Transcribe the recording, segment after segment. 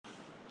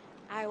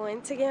I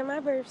went to get my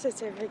birth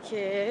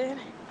certificate,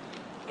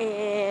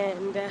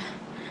 and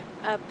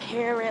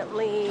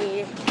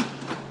apparently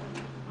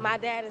my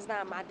dad is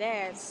not my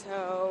dad,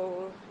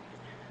 so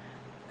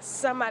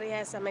somebody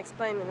has some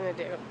explaining to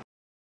do.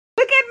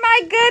 Look at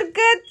my good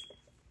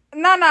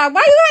Nana.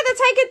 Why you had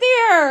to take it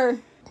there?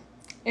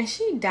 And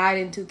she died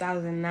in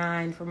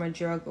 2009 from a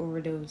drug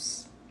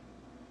overdose.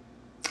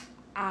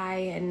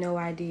 I had no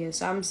idea.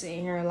 So I'm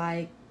sitting here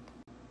like,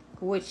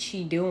 what's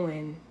she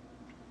doing?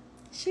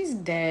 She's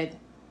dead.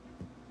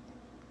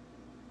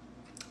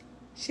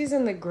 She's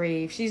in the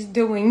grave. She's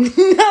doing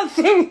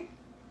nothing.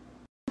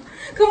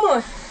 Come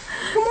on.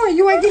 Come on.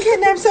 You want to get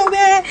kidnapped so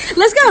bad?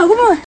 Let's go. Come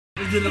on.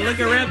 Is it a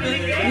liquor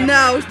rapper?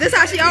 No, this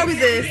how she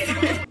always is.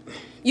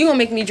 You gonna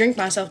make me drink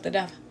myself to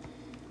death.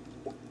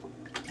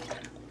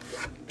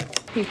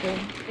 People.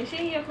 Is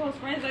she your close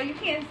friend, so you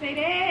can't say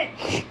that.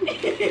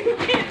 You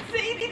can't say that.